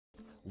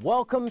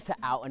Welcome to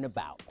Out and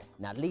About.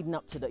 Now, leading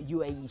up to the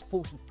UAE's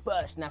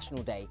 41st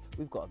National Day,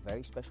 we've got a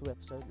very special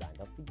episode lined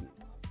up for you.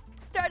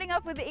 Starting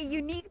off with a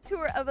unique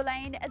tour of Al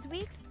Ain as we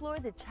explore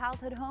the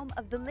childhood home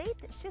of the late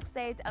Sheikh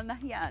Zayed Al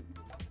Nahyan.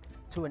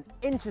 To an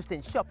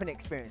interesting shopping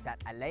experience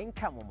at Al Ain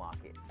Camel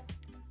Market.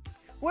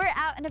 We're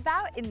out and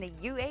about in the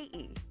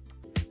UAE.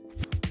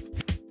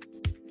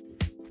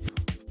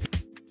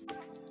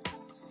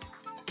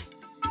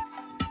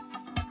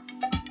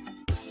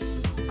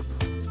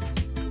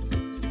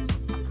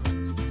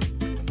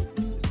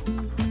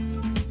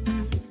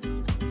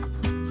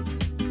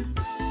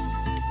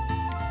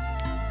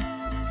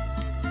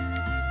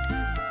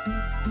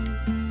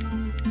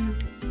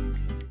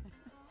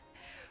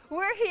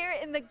 We're here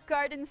in the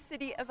garden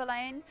city of Al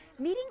Ain,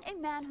 meeting a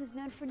man who's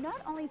known for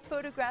not only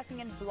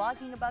photographing and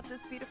blogging about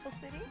this beautiful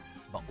city,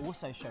 but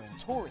also showing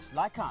tourists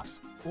like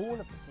us all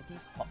of the city's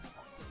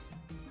hotspots.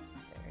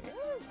 there he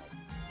is.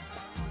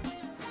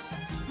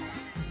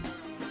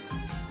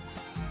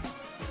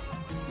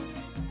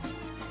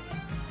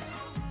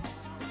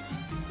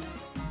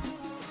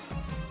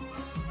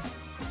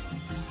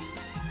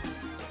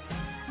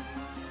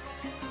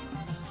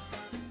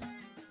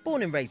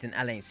 Born and raised in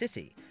Al Ain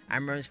City,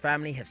 Amran's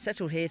family have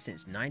settled here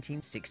since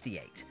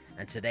 1968,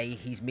 and today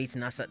he's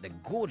meeting us at the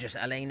gorgeous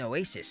Al Ain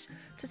Oasis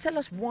to tell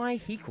us why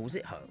he calls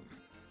it home.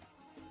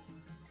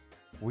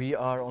 We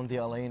are on the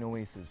Al Ain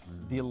Oasis,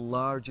 the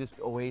largest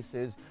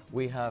oasis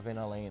we have in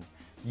Al Ain.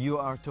 You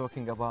are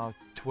talking about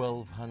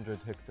 1,200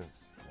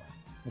 hectares.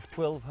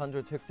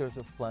 1,200 hectares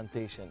of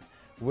plantation,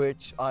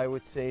 which I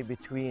would say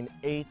between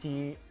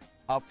 80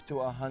 up to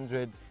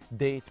 100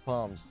 date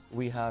palms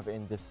we have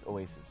in this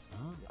oasis.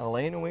 Al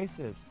Ain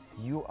Oasis,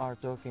 you are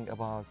talking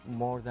about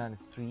more than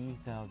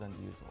 3,000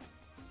 years old.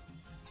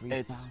 3,000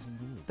 It's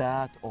years.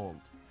 that old.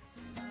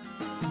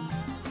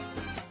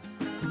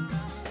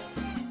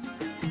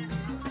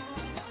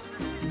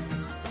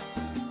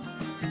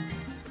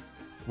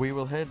 We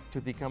will head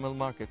to the camel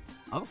market.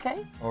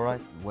 Okay. All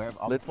right. Where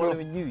I'm Let's go.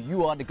 following you.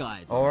 You are the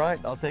guide. All right,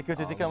 I'll take you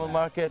to the camel Alright.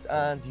 market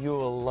and you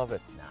will love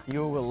it. Nice.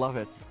 You will love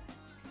it.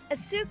 A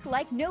souk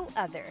like no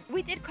other.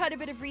 We did quite a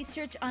bit of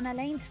research on Al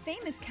Ain's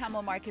famous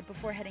camel market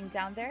before heading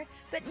down there,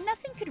 but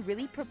nothing could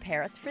really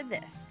prepare us for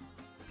this.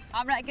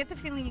 Amra, I get the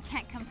feeling you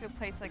can't come to a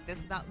place like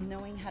this without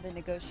knowing how to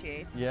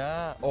negotiate.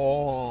 Yeah.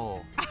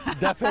 Oh,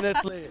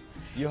 definitely.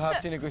 You have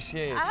So, to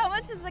negotiate. How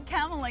much does a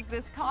camel like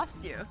this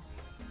cost you?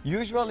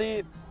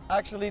 Usually,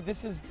 actually,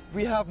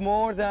 we have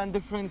more than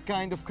different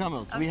kind of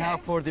camels. We have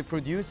Okay. for the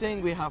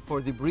producing, we have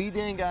for the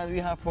breeding, and we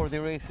have for the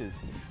races.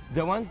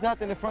 The ones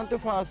that in front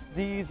of us,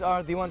 these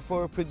are the one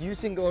for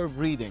producing or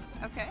breeding.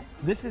 Okay.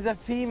 This is a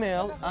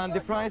female, and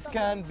the price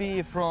can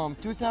be from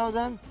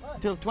 2,000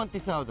 till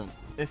 20,000.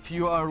 If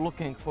you are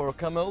looking for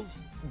camels,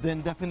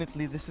 then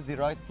definitely this is the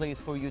right place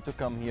for you to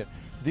come here.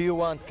 Do you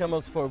want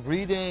camels for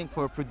breeding,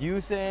 for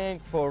producing,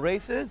 for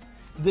races?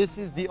 This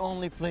is the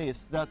only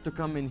place that to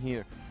come in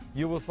here.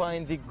 You will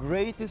find the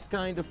greatest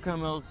kind of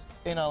camels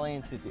in Al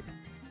Ain City.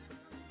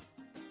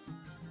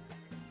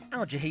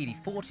 Al Jahidi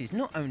Fort is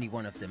not only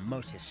one of the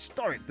most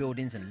historic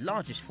buildings and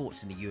largest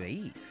forts in the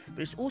UAE,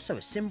 but it's also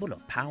a symbol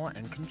of power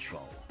and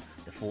control.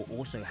 The fort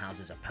also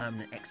houses a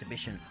permanent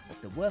exhibition of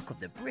the work of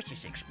the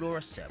British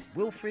explorer Sir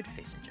Wilfrid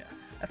Thesiger,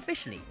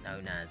 officially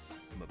known as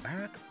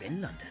Mubarak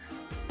bin London.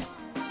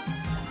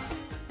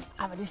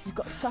 This has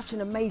got such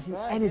an amazing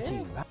energy,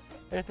 right?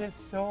 It is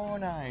so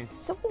nice.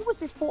 So what was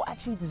this fort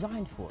actually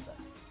designed for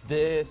though?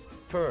 This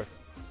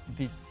first,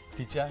 the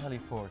Jahili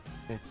Fort,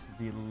 it's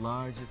the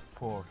largest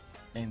fort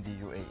in the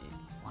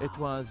UAE. It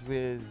was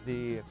with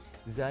the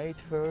Zayed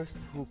first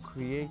who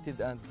created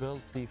and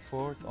built the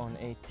fort on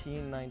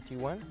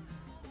 1891.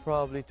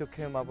 Probably took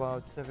him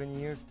about 7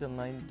 years till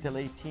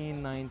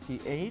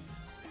 1898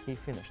 he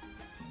finished.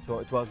 So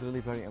it was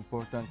really very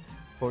important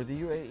for the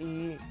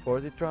UAE, for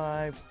the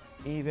tribes,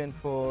 even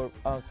for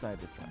outside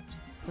the tribes.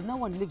 So no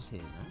one lives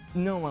here,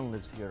 no? No one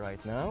lives here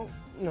right now.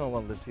 No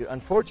one lives here.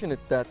 Unfortunate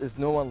that is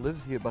no one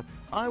lives here, but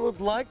I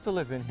would like to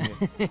live in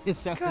here.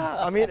 So,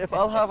 I mean, if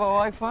I'll have a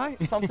Wi-Fi,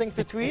 something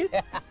to tweet,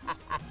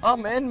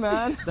 I'm in,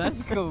 man.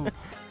 that's cool.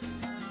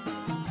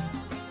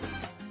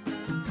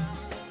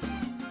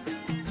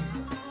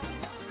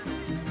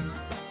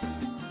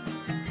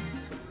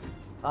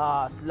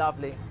 It's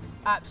lovely.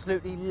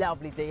 Absolutely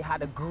lovely, Dee.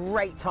 Had a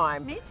great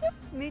time. Me too.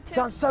 Me too.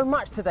 Done so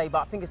much today, but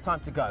I think it's time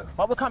to go.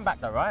 But we'll come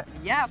back though, right?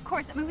 Yeah, of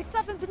course. I mean, we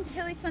still haven't been to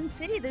Hilly Fun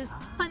City. There's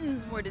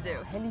tons more to do.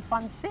 Hilly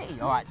Fun City.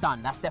 All right,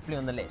 done. That's definitely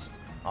on the list.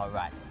 All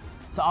right.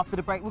 So after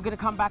the break, we're going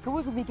to come back and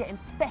we're going to be getting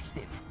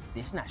festive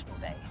this National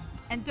Day.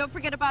 And don't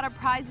forget about our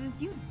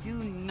prizes. You do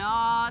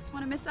not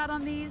want to miss out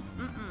on these.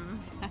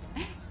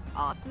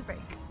 All after the break.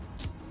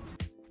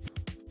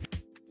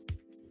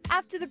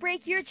 After the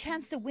break, your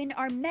chance to win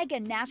our Mega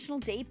National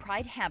Day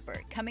Pride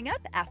hamper. Coming up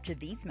after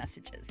these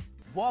messages.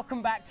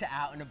 Welcome back to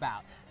Out and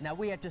About. Now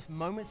we are just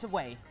moments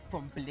away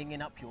from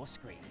blinging up your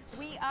screens.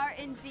 We are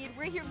indeed.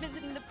 We're here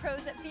visiting the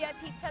pros at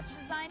VIP Touch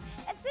Design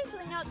and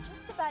sampling out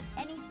just about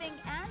anything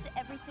and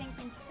everything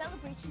in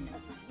celebration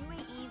of the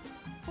UAE's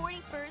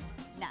 41st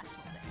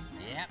National Day.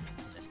 Yep,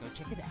 so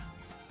check it out.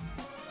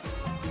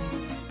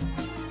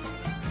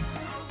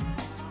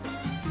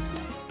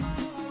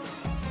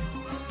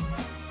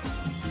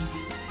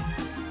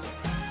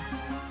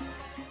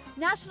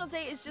 National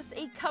Day is just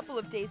a couple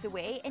of days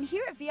away, and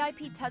here at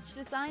VIP Touch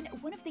Design,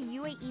 one of the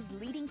UAE's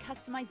leading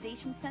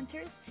customization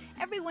centers,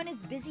 everyone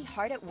is busy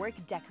hard at work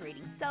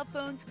decorating cell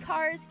phones,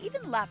 cars,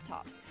 even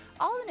laptops,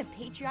 all in a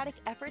patriotic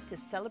effort to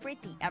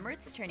celebrate the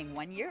Emirates turning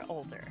 1 year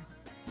older.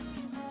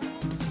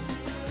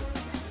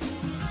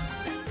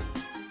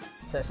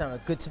 So, Sama,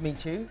 good to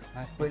meet you.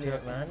 Nice to meet you.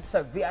 Brilliant, man.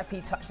 So,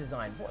 VIP Touch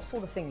Design, what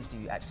sort of things do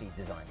you actually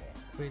design here?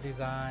 We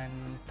design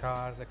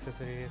cars,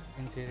 accessories,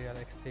 interior,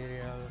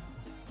 exteriors,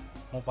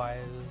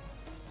 mobiles,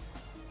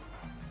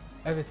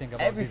 everything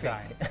about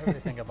design.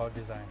 Everything about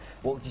design.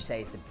 What would you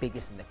say is the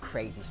biggest and the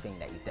craziest thing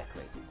that you've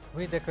decorated?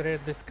 We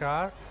decorated this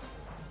car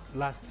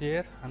last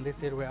year, and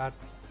this year we add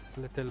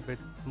a little bit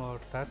more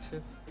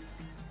touches.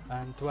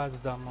 And it was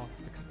the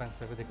most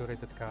expensive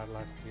decorated car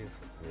last year.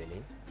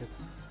 Really?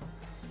 It's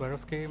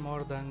Swarovski,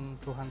 more than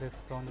 200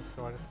 stones of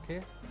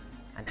Swarovski.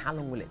 And how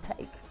long will it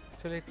take?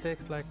 Actually, it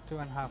takes like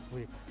 2.5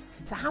 weeks.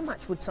 So how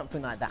much would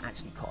something like that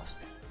actually cost?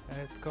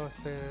 It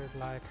costed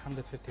like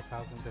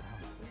 150,000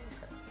 dirhams.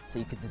 So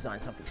you could design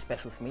something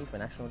special for me for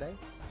National Day?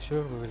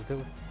 Sure, we will do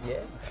it.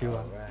 Yeah? If you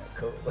want. Right,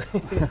 cool.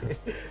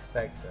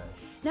 Thanks, man.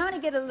 Now I want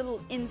to get a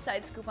little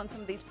inside scoop on some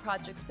of these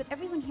projects, but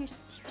everyone here is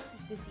seriously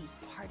busy,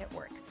 hard at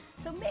work.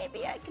 So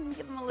maybe I can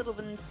give them a little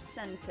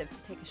incentive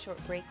to take a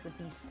short break with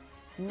these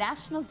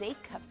National Day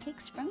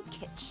cupcakes from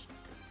Kitsch.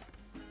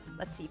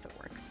 Let's see if it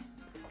works.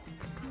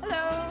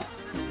 Hello!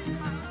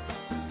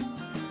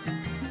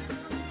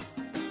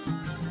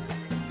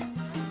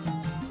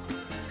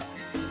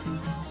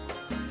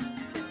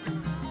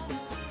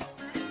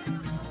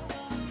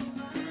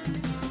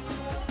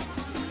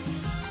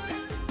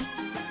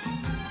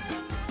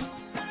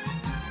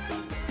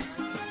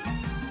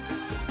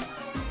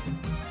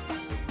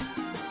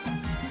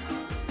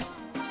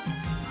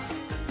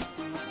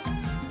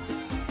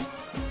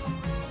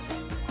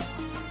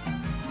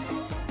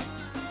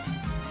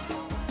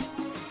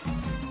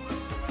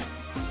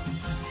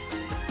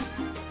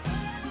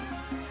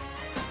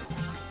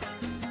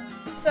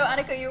 So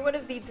Annika, you're one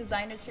of the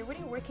designers here. What are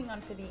you working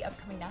on for the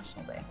upcoming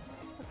National Day?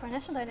 For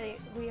National Day,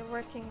 we are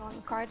working on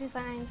car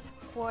designs,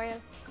 foil,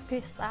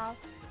 crystal,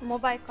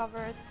 mobile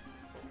covers,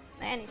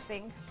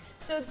 anything.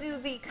 So do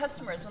the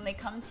customers, when they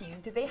come to you,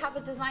 do they have a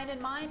design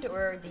in mind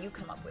or do you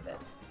come up with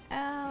it?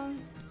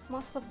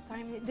 Most of the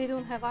time they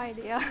don't have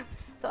idea.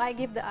 So I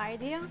give the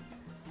idea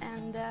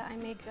and I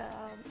make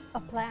a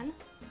plan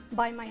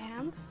by my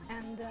hand,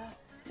 and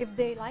if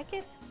they like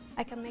it,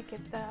 I can make it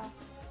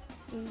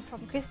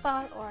from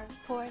crystal or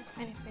foil,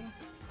 anything.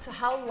 So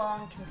how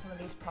long can some of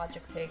these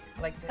projects take?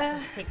 Like,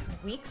 does it take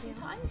weeks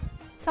sometimes?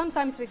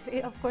 Sometimes,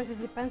 of course,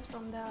 it depends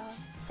from the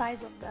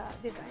size of the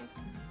design.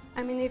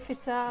 I mean, if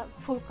it's a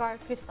full car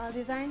crystal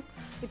design,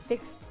 it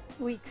takes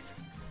weeks.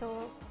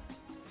 So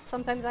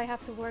sometimes I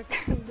have to work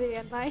day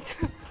and night.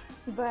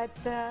 But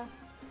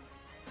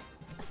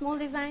small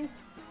designs,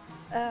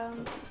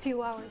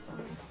 few hours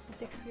only. It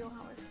takes few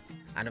hours.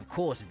 And of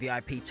course,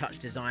 VIP Touch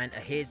Design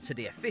adheres to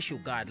the official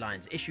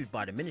guidelines issued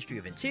by the Ministry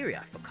of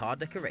Interior for car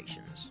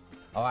decorations.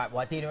 All right,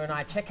 well, Dina and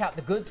I check out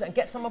the goods and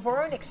get some of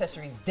our own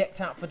accessories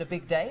decked out for the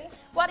big day.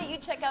 Why don't you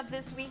check out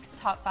this week's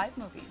top 5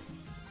 movies?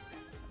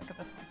 Look at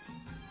this one.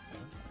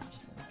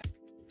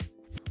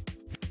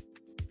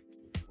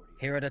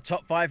 Here are the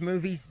top 5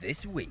 movies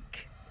this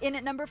week. In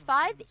at number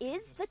 5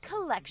 is The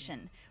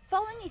Collection,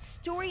 following a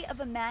story of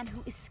a man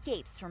who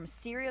escapes from a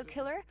serial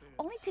killer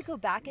only to go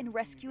back and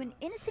rescue an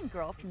innocent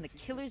girl from the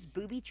killer's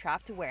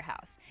booby-trapped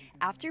warehouse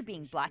after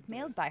being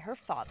blackmailed by her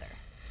father.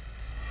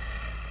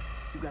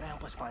 You gotta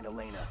help us find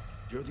Elena.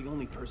 You're the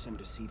only person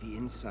to see the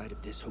inside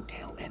of this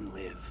hotel and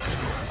live.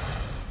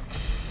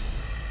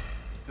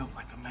 It's built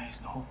like a maze.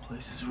 The whole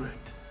place is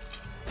rigged.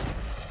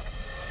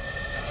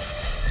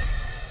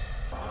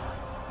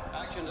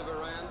 Actions of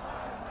Iran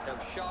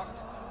have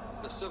shocked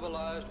the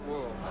civilized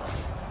world.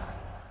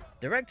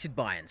 Directed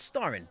by and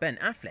starring Ben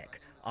Affleck,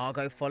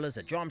 Argo follows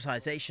a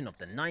dramatization of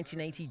the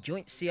 1980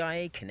 joint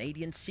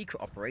CIA-Canadian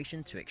secret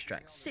operation to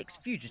extract 6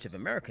 fugitive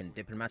American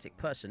diplomatic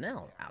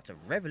personnel out of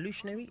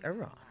revolutionary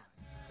Iran.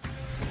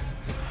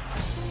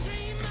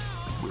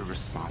 We're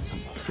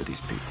responsible for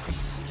these people.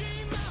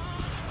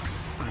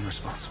 I'm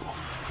responsible.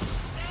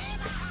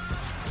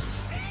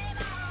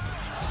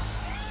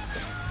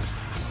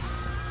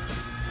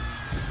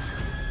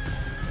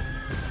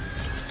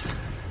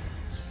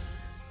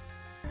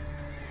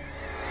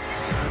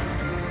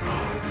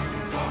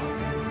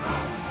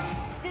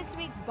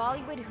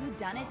 Bollywood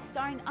whodunit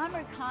starring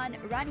Amir Khan,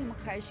 Rani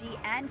Mukherjee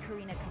and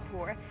Kareena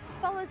Kapoor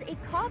follows a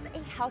cop,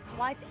 a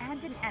housewife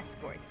and an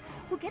escort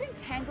who get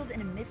entangled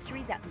in a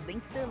mystery that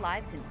links their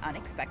lives in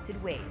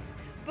unexpected ways.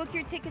 Book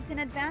your tickets in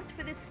advance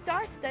for this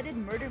star-studded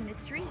murder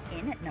mystery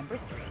in at number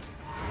 3.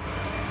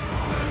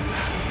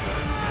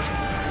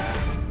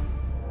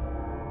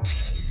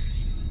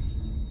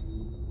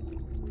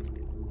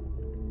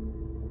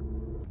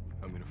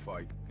 I'm gonna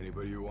fight.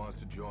 Anybody who wants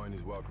to join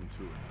is welcome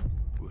to it.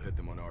 We'll hit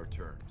them on our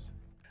terms.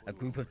 A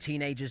group of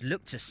teenagers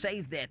look to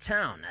save their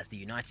town as the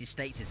United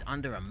States is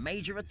under a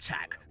major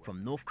attack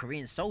from North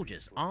Korean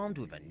soldiers armed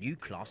with a new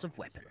class of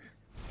weapon.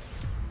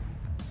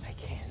 I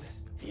can't.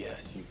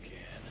 Yes, you can.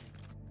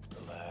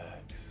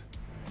 Relax.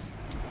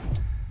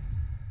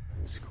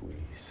 And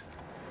squeeze.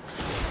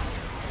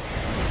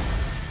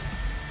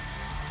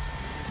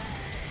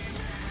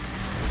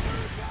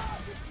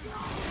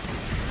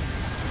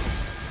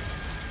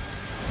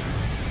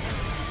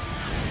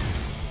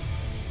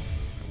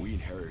 We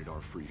inherited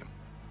our freedom.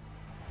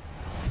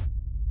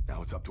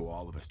 Now it's up to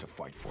all of us to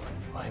fight for it.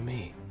 Why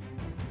me?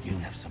 You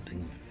have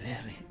something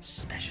very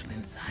special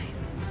inside.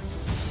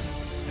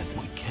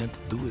 And we can't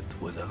do it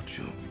without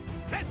you.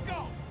 Let's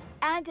go!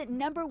 And at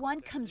number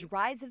 1 comes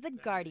Rise of the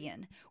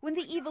Guardian. When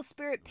the evil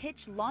spirit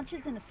Pitch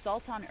launches an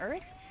assault on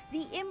Earth,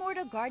 the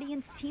immortal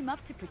Guardians team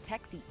up to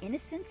protect the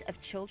innocence of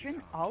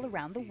children all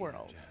around the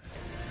world.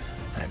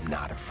 I'm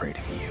not afraid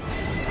of you.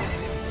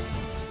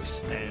 We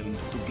stand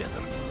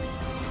together.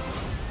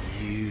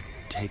 You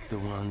take the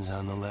ones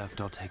on the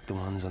left, I'll take the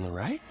ones on the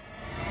right?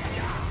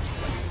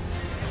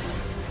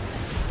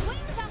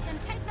 Wings up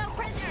and take no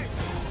prisoners!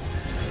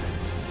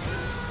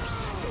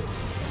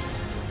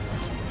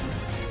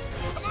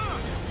 Come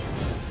on!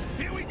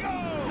 Here we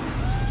go!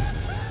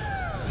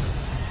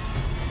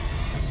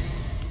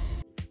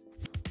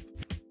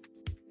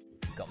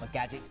 Got my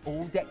gadgets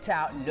all decked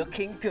out,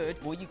 looking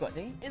good. What you got,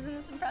 Dee? Isn't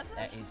this impressive?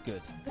 That is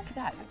good. Look at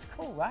that, looks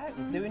cool, right?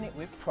 We're doing it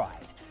with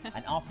pride.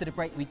 And after the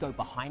break, we go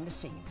behind the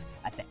scenes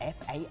at the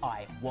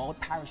FAI World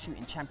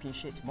Parachuting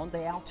Championships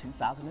Mondial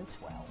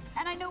 2012.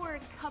 And I know we're a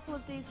couple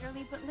of days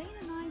early, but Lane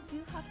and I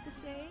do have to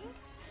say...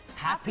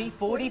 Happy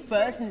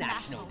 41st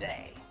National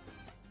Day.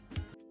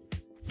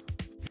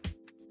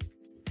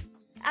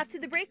 After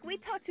the break, we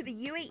talk to the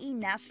UAE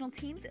national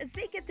teams as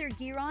they get their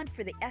gear on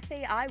for the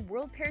FAI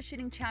World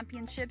Parachuting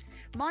Championships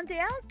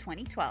Mondial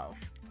 2012.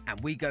 And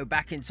we go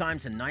back in time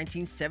to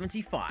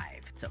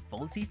 1975 to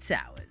Fawlty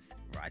Towers,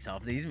 right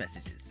after these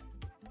messages.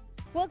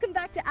 Welcome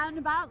back to Out and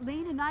About.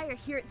 Lane and I are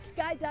here at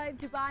Skydive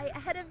Dubai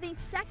ahead of the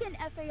second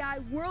FAI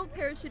World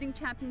Parachuting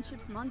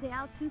Championships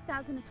Mondial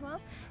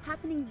 2012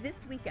 happening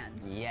this weekend.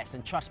 Yes,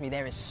 and trust me,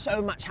 there is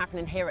so much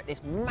happening here at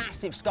this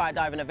massive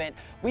skydiving event.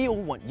 We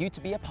all want you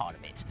to be a part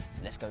of it.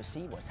 So let's go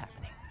see what's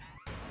happening.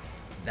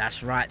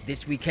 That's right,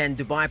 this weekend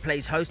Dubai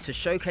plays host to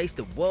showcase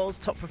the world's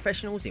top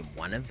professionals in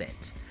one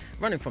event.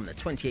 Running from the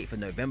 28th of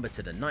November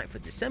to the 9th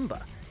of December,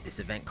 this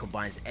event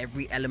combines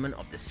every element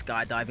of the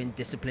skydiving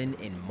discipline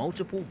in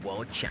multiple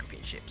world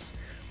championships,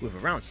 with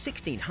around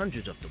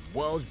 1,600 of the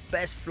world's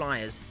best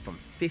flyers from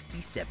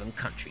 57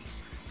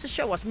 countries, to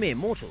show us mere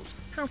mortals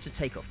how to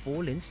take a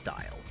fall in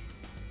style.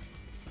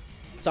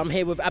 So I'm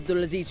here with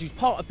Abdulaziz, who's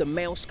part of the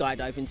male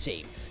skydiving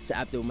team. So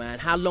Abdul, man,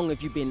 how long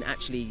have you been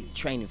actually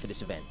training for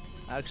this event?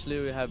 Actually,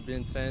 we have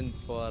been trained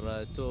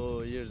for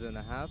 2 years and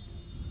a half.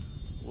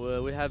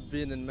 We have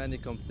been in many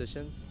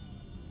competitions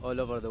all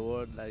over the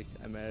world, like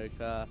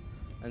America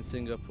and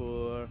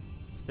Singapore,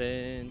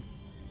 Spain,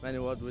 many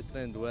world. We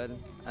trained well,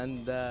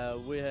 and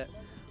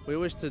we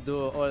wish to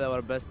do all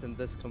our best in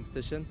this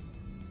competition,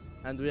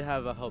 and we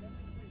have a hope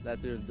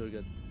that we will do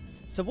good.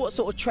 So what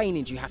sort of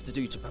training do you have to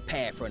do to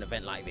prepare for an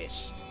event like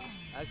this?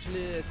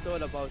 Actually, it's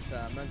all about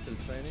mental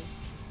training.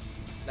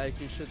 Like,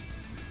 you should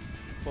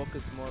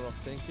focus more on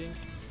thinking,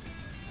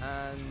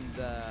 and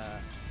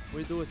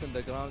we do it in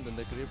the ground, in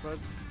the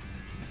creepers.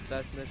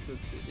 That makes it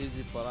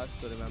easy for us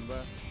to remember.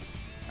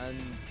 And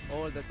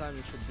all the time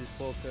you should be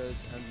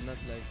focused and not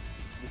like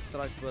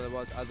distracted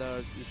about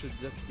others. You should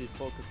just be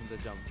focused on the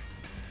jump.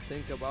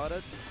 Think about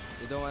it.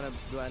 You don't want to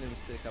do any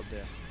mistake up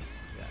there.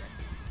 Yeah.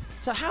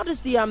 So how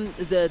does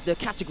the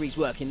categories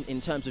work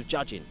in terms of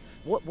judging?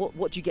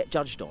 What do you get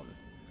judged on?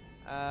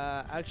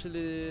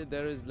 Actually,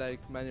 there is like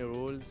many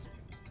rules.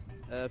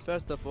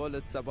 First of all,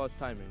 it's about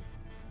timing.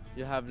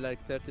 You have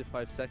like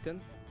 35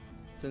 seconds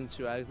since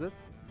you exit,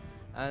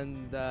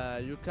 and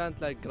you can't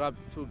like grab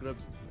 2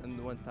 grips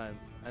in one time,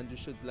 and you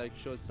should like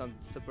show some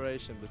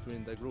separation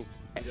between the group.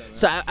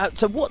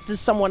 So what does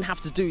someone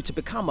have to do to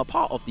become a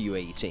part of the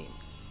UAE team?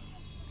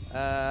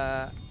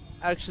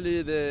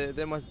 Actually,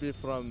 they must be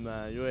from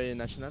UAE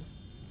national,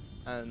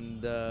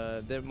 and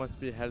they must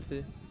be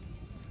healthy,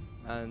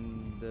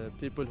 and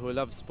people who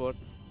love sport,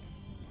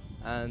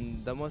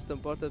 and the most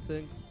important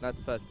thing, not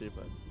fat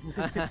people.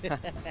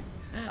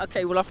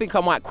 Okay, well I think I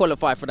might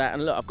qualify for that,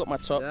 and look, I've got my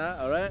top.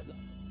 Yeah, all right.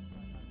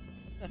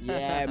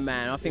 Yeah,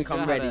 man, I think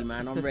I'm ready,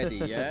 man. I'm ready,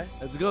 yeah?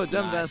 Let's go,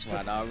 jump nice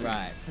that. One. All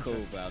right,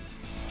 cool, bro.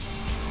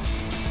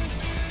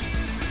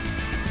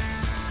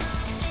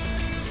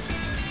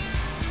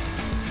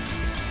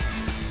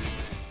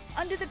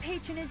 Under the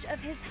patronage of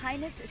His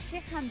Highness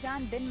Sheikh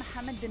Hamdan bin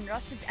Mohammed bin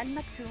Rashid Al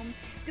Maktoum,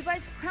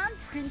 Dubai's Crown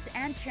Prince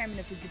and Chairman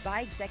of the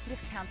Dubai Executive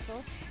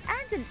Council,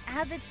 and an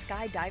avid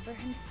skydiver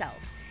himself,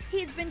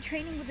 he has been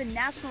training with the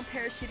national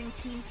parachuting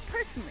teams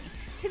personally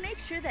to make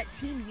sure that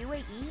Team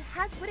UAE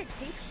has what it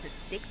takes to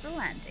stick the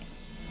landing.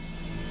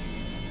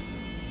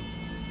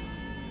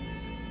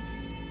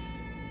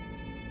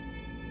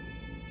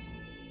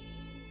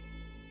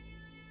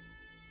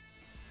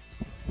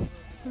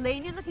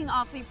 Lane, you're looking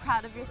awfully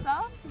proud of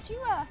yourself. Did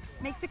you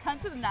make the cut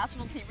to the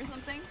national team or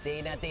something?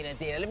 Dina,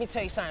 let me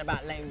tell you something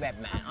about Lane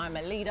Redman. I'm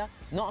a leader,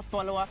 not a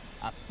follower,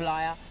 a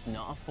flyer,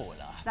 not a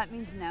faller. That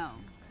means no.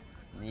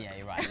 Yeah,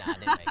 you're right. Nah, I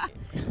didn't make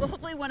it. Well,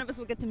 hopefully one of us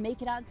will get to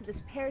make it out to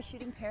this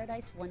parachuting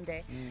paradise one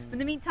day. In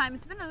the meantime,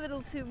 it's been a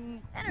little too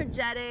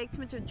energetic, too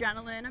much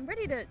adrenaline. I'm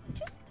ready to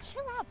just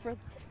chill out for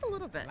just a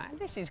little bit. Man,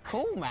 this is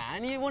cool,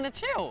 man. You want to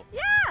chill?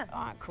 Yeah.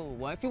 All right, cool.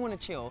 Well, if you want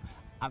to chill,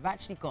 I've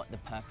actually got the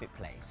perfect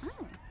place.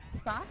 Oh,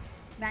 spa,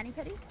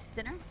 mani-pedi,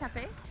 dinner,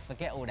 cafe?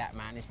 Forget all that,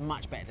 man. It's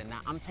much better than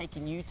that. I'm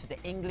taking you to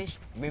the English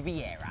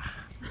Riviera.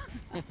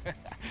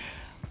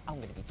 I'm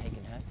going to be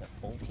taking her to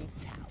Fawlty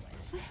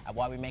Towers. And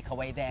while we make our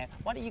way there,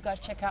 why don't you guys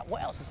check out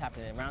what else is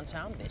happening around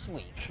town this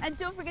week? And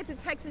don't forget to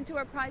text into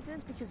our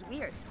prizes because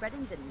we are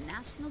spreading the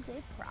National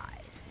Day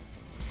Pride.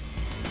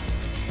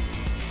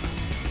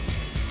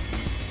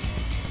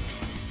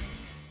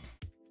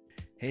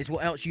 Here's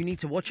what else you need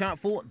to watch out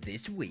for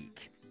this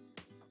week.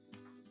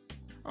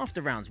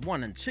 After rounds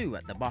 1 and 2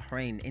 at the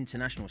Bahrain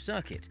International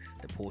Circuit,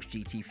 the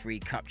Porsche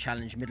GT3 Cup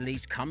Challenge Middle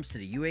East comes to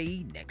the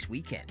UAE next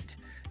weekend.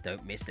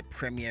 Don't miss the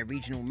premier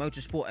regional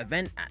motorsport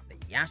event at the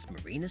Yas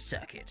Marina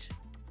Circuit.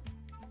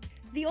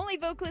 The only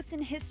vocalist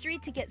in history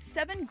to get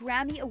 7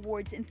 Grammy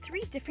Awards in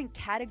 3 different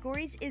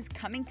categories is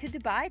coming to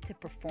Dubai to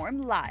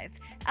perform live.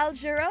 Al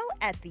Jarreau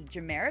at the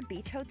Jumeirah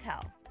Beach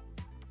Hotel.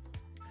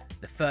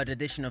 The third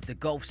edition of the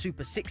Golf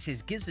Super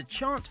Sixes gives a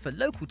chance for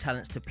local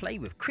talents to play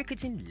with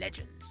cricketing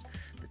legends.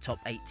 The top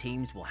 8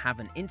 teams will have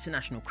an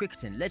international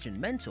cricketing legend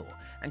mentor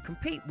and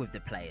compete with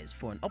the players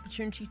for an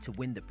opportunity to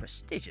win the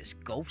prestigious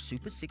Golf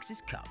Super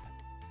Sixes Cup.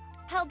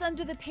 Held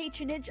under the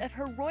patronage of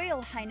Her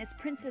Royal Highness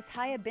Princess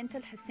Haya bint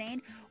Al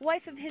Hussein,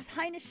 wife of His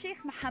Highness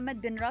Sheikh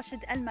Mohammed bin Rashid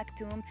Al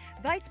Maktoum,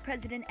 Vice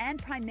President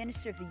and Prime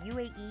Minister of the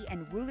UAE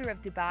and ruler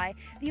of Dubai,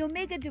 the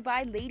Omega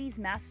Dubai Ladies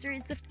Master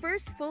is the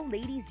first full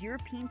ladies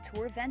European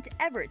Tour event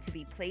ever to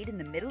be played in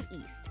the Middle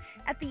East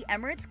at the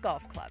Emirates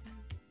Golf Club.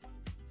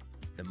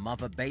 The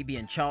Mother, Baby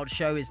and Child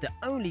Show is the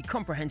only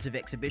comprehensive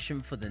exhibition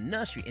for the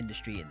nursery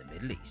industry in the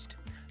Middle East.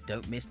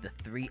 Don't miss the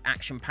 3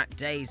 action-packed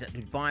days at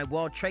Dubai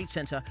World Trade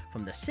Center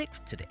from the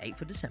 6th to the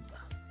 8th of December.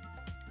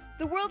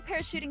 The World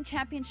Parachuting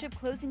Championship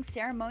closing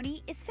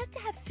ceremony is set to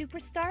have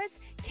superstars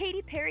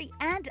Katy Perry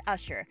and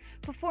Usher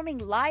performing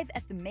live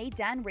at the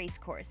Meydan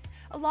Racecourse,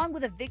 along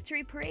with a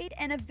victory parade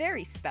and a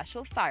very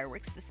special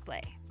fireworks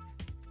display.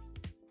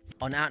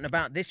 On Out and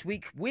About this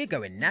week, we're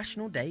going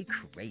National Day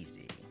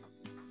crazy.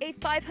 A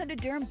 500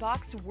 dirham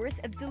box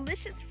worth of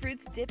delicious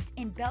fruits dipped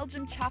in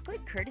Belgium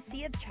chocolate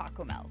courtesy of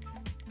Chocomelt.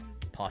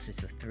 Passes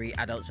for 3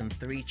 adults and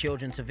 3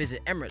 children to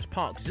visit Emirates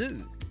Park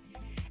Zoo.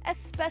 A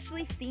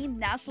specially themed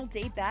National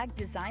Day bag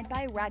designed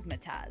by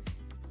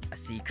Ragmataz. A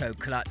Seco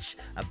clutch,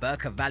 a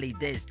Burka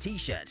Validez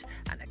t-shirt,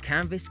 and a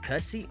canvas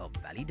courtesy of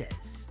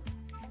Validez.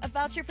 A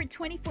voucher for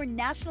 24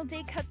 National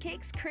Day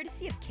cupcakes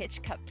courtesy of Kitsch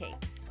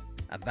Cupcakes.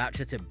 A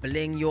voucher to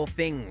bling your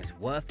things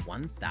worth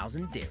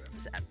 1,000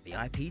 dirhams at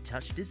VIP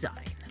Touch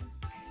Design.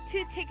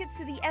 2 tickets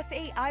to the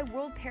FAI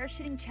World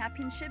Parachuting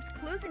Championships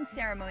closing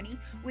ceremony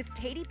with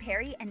Katy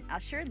Perry and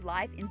Usher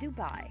live in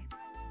Dubai.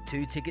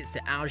 2 tickets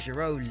to Al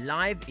Jarreau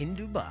live in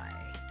Dubai.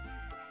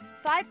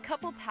 5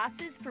 couple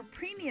passes for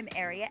premium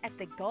area at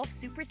the Golf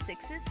Super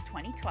Sixes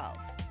 2012.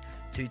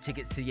 2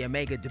 tickets to the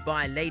Omega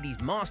Dubai Ladies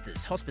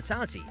Masters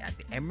Hospitality at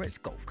the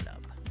Emirates Golf Club.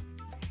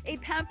 A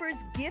Pampers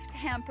gift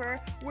hamper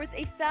worth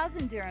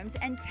 1,000 dirhams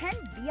and 10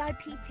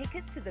 VIP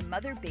tickets to the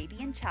Mother, Baby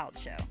and Child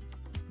Show.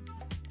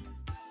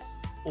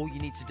 All you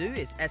need to do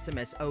is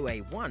SMS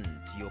OA1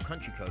 to your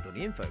country code on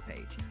the info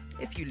page.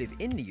 If you live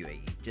in the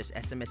UAE, just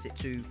SMS it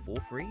to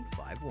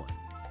 4351.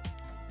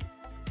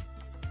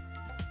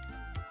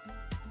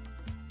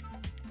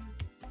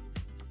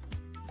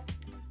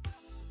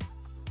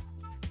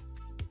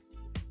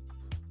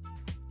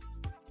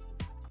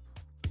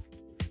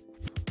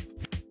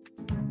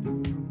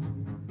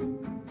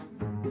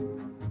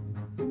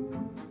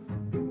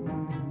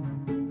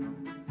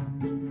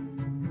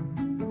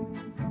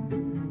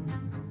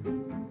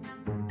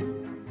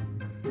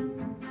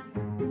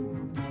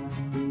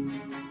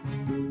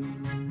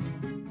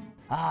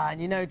 And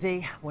you know,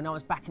 Dee, when I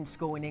was back in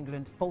school in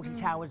England, Fawlty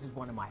Towers is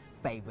one of my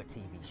favourite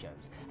TV shows.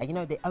 And you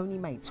know, they only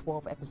made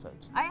 12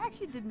 episodes. I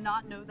actually did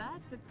not know that,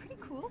 but pretty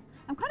cool.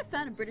 I'm quite a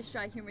fan of British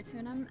dry humour too,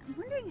 and I'm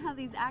wondering how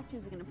these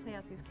actors are going to play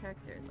out these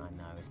characters. I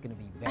know, it's going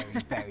to be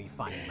very, very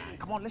funny, man.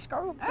 Come on, let's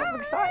go. I'm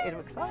excited,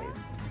 I'm excited.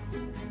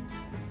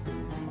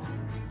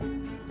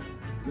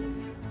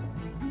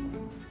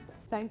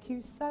 Thank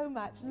you so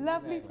much.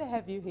 Lovely to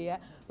have you here.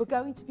 We're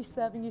going to be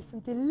serving you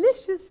some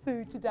delicious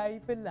food today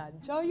for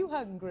lunch. Are you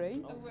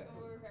hungry? Oh, we're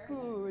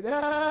good.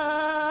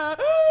 Puzzle!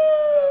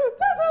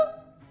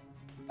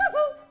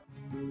 Puzzle!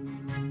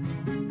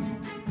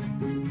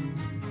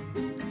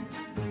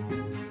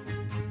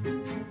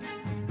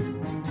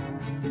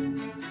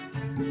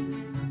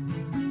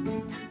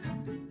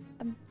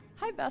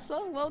 Hi,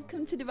 Basil.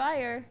 Welcome to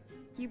Dubai. Are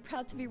you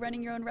proud to be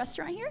running your own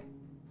restaurant here?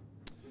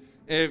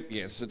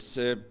 Yes, it's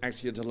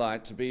actually a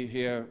delight to be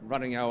here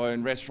running our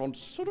own restaurant,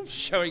 sort of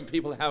showing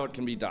people how it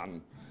can be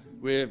done.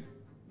 We're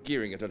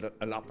gearing it at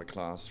an upper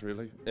class,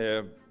 really.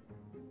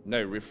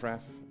 No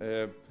riffraff.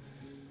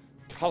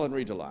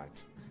 Culinary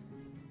delight.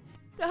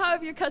 So how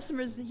have your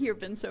customers here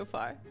been so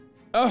far?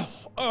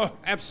 Oh,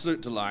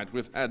 absolute delight.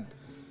 We've had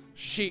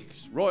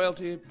sheiks,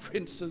 royalty,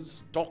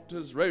 princes,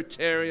 doctors,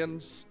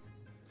 Rotarians,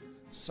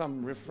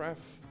 some riffraff,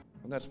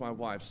 and that's my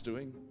wife's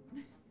doing.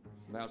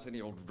 Now it's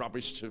any old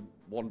rubbish to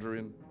wander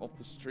in off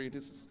the street.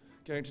 Is this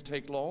going to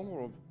take long,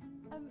 or?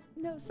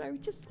 No, sorry,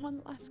 just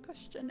one last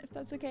question, if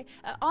that's okay.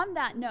 On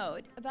that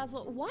note,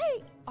 Basil, why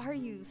are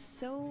you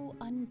so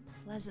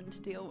unpleasant to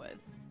deal with?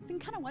 I've been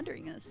kind of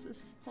wondering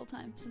this whole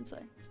time since I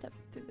stepped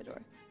through the door.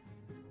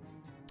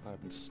 I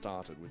haven't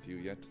started with you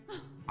yet.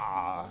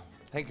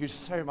 Thank you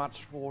so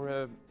much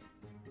for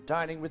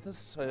dining with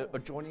us, or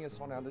joining us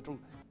on our little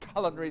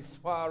culinary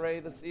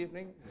soiree this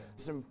evening.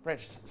 Some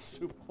fresh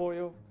soup for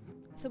you.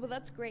 So, well,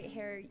 that's great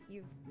hair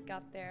you've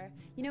got there.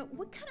 You know,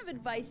 what kind of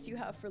advice do you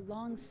have for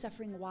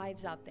long-suffering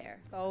wives out there?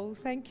 Oh,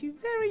 thank you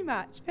very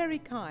much. Very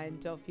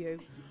kind of you.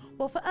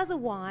 Well, for other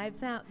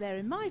wives out there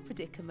in my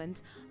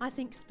predicament, I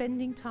think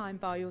spending time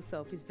by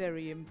yourself is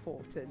very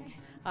important.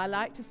 I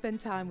like to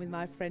spend time with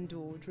my friend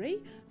Audrey.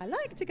 I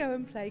like to go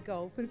and play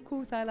golf, and of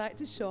course I like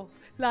to shop,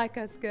 like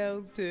us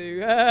girls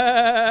do.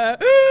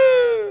 Just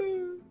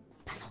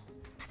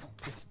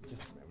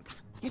a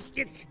moment. Yes.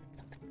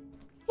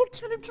 Well,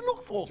 tell him to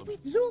look for them.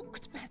 We've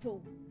looked,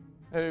 Basil.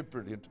 Oh,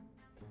 brilliant.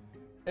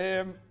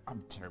 I'm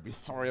terribly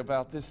sorry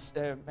about this.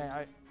 May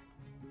I?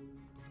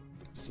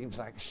 Seems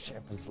like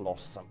Chef has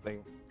lost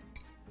something.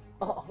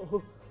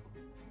 Oh.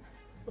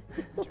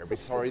 Terribly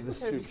sorry, the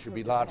soup should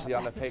be largely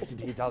unaffected.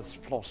 He does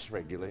floss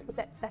regularly.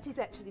 But that is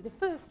actually the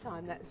first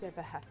time that's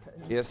ever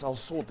happened. Yes, I'll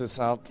sort this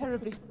out.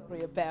 Terribly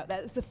sorry about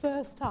that. It's the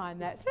first time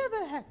that's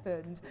ever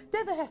happened.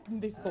 Never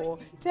happened before.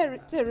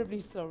 Terribly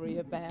sorry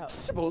about.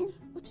 Sybil,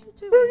 what are you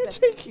doing? where are you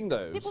taking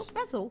those? Yeah, well,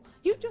 Basil,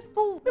 you just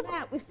bought them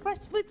out with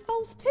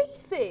false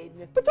teeth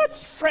in. But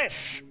that's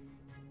fresh.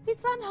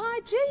 It's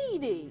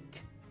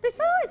unhygienic.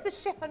 Besides, the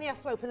chef only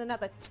has to open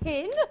another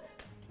tin.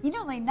 You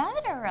know, like, now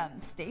that our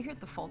stay here at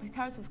the Fawlty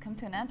Towers has come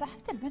to an end, I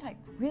have to admit I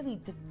really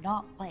did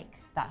not like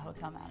that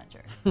hotel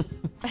manager.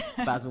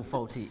 Basil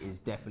Fawlty is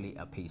definitely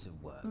a piece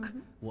of work.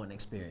 What an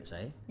experience,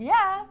 eh?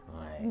 Yeah,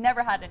 Right.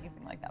 never had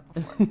anything like that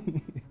before.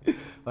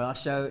 Well, our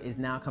show is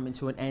now coming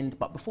to an end,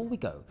 but before we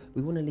go,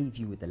 we want to leave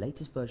you with the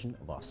latest version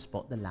of our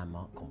Spot the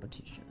Landmark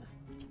competition.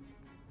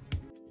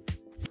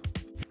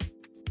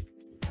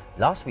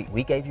 Last week,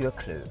 we gave you a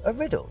clue, a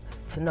riddle,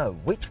 to know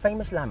which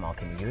famous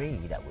landmark in the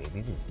UAE that we'll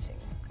be visiting.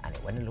 And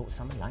it went a little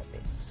something like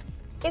this.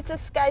 It's a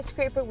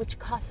skyscraper which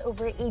costs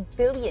over $1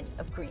 billion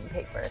of green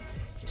paper.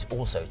 It's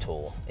also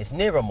tall, it's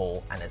near a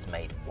mall, and has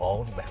made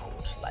world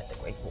records like the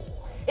Great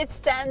Wall. It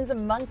stands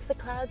amongst the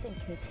clouds and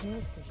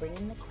continues to bring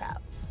in the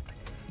crowds.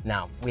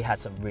 Now, we had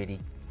some really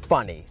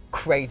funny,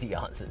 crazy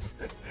answers,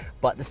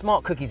 but the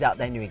smart cookies out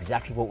there knew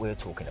exactly what we were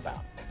talking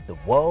about. The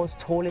world's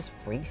tallest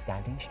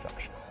freestanding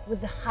structure. With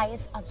the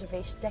highest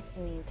observation deck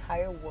in the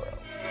entire world.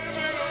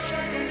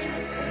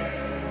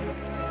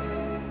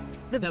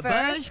 The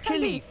Burj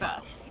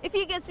Khalifa. If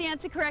you guess the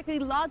answer correctly,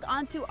 log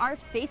on to our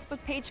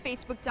Facebook page,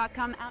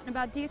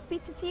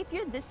 facebook.com/OutandAboutDXP, to see if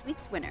you're this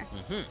week's winner.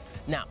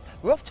 Now,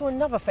 we're off to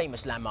another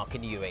famous landmark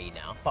in the UAE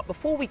now, but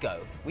before we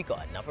go, we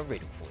got another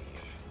riddle for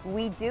you.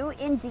 We do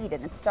indeed,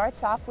 and it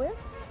starts off with,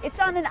 it's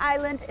on an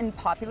island in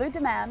popular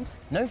demand.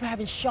 Known for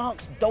having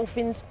sharks,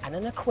 dolphins, and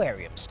an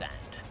aquarium stand.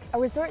 A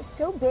resort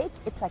so big,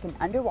 it's like an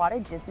underwater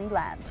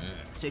Disneyland.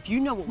 So if you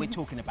know what we're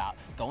talking about,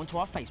 go onto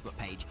our Facebook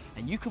page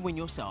and you can win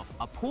yourself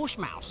a Porsche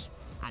mouse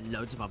and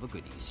loads of other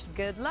goodies.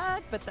 Good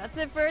luck, but that's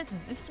it for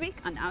this week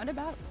on Out and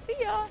About. See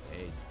ya!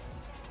 Peace.